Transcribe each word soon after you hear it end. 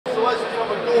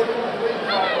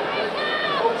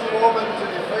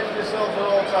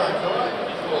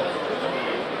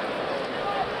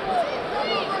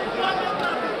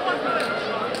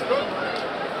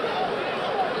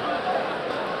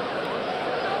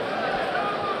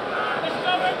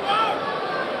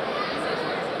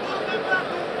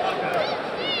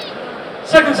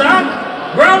Second time,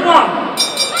 round one.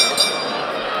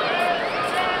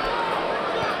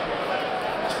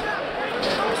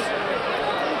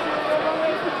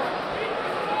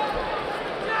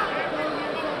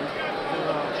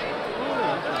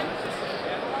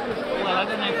 Well, I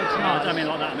don't know if it's not. I mean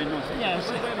like that, I mean nonsense. Yeah,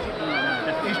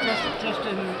 he's just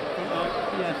in,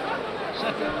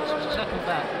 second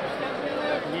back.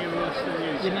 Near us than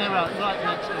you. You're near us, right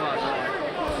next to us.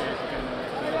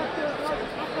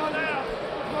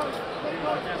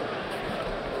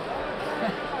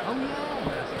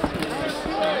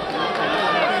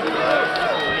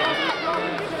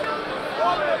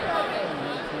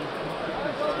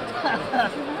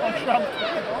 Trump.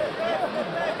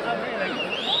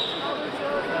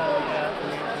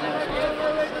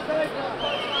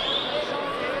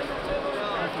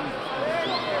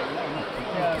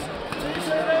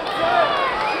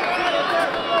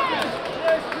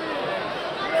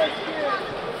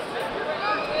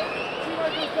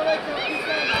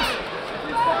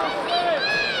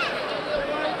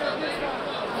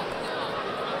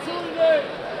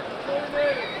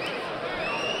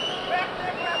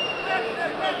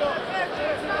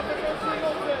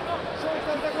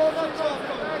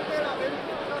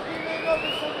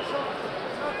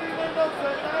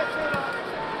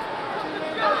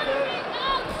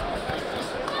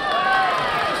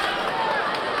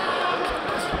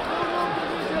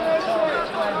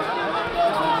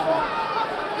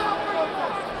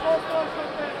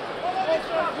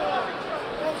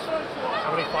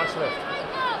 How many fights left?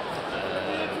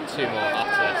 2 more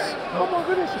after this. Oh my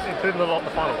goodness, including the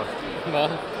final one. Well,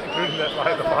 including the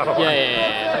final one.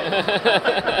 Yeah.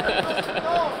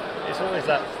 It's always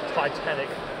that Titanic.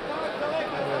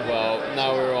 Well,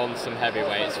 now we're on some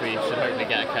heavyweights, we should hopefully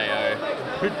get a KO.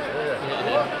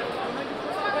 Yeah.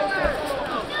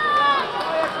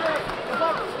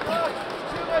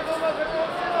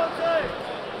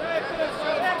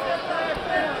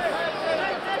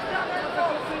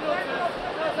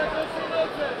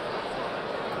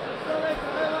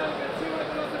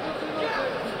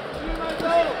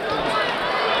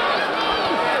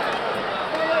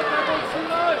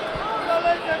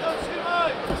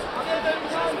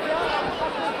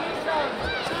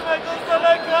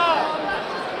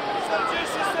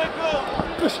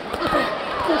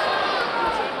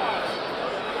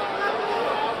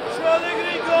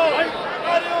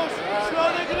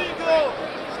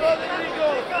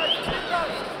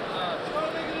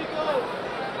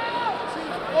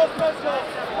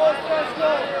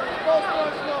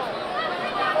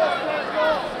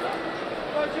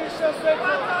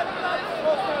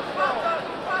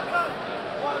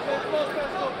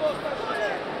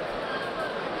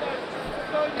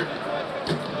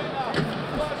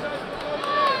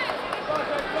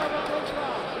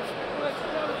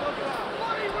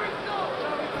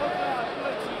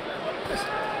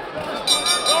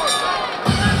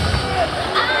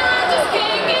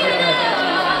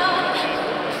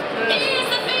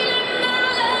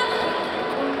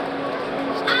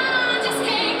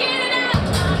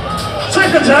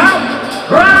 Second time,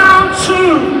 round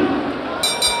two.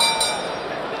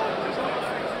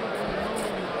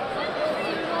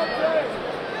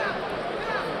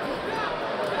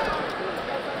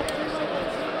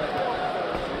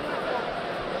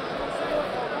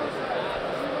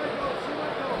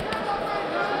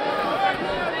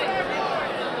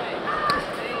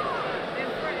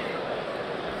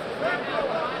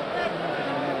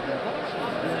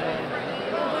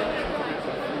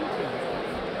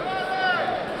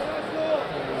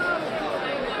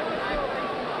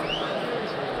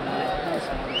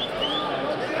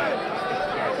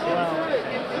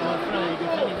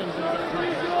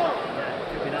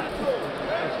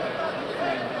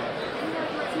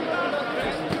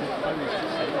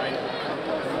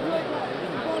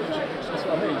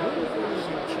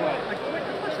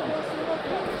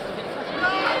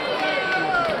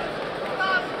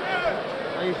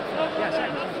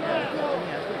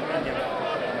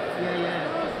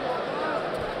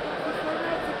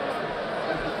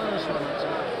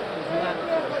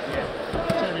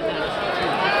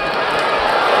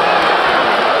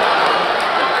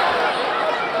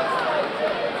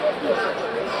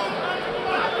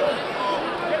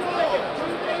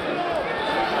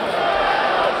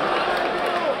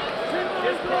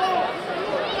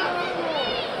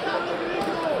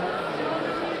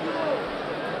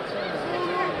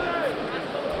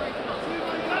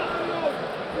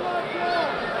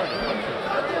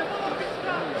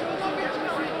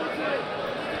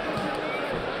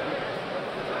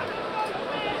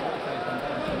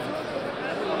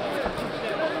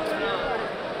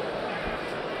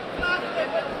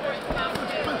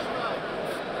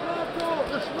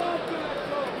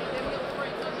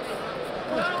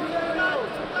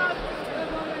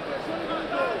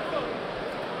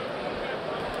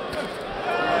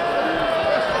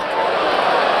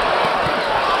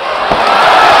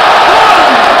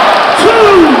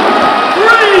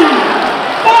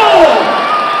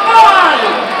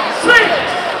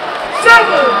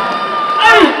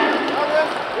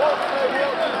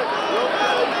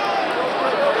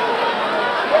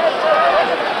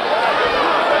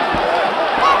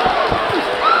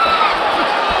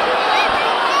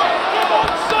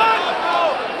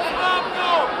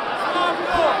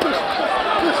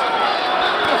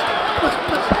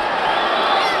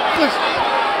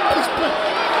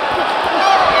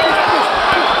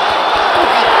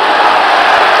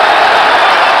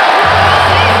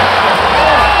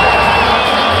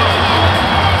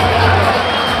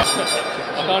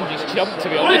 jump, to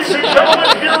be Ladies honest. and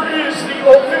gentlemen, here is the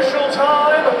official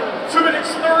time. 2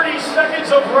 minutes 30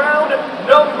 seconds of round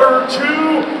number 2.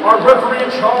 Our referee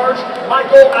in charge,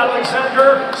 Michael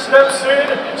Alexander, steps in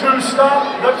to stop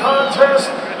the contest.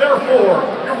 Therefore,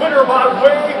 your winner by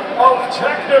way of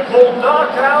technical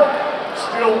knockout,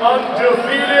 still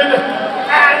undefeated,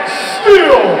 and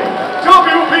still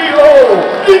WBO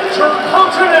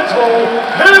Intercontinental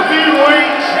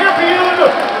Heavyweight Champion,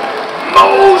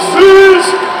 Mariusz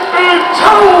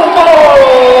Itauma!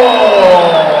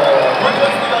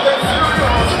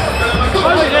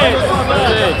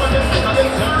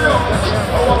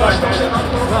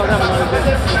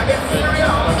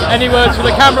 Any words for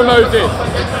the camera, Moses?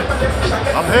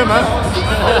 I'm here, man.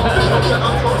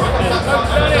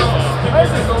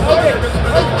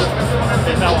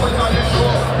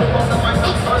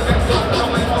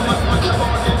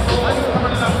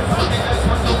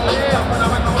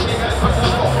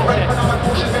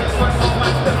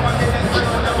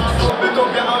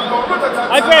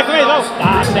 I agree, as well.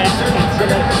 That's it.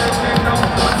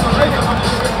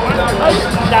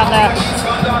 Down there.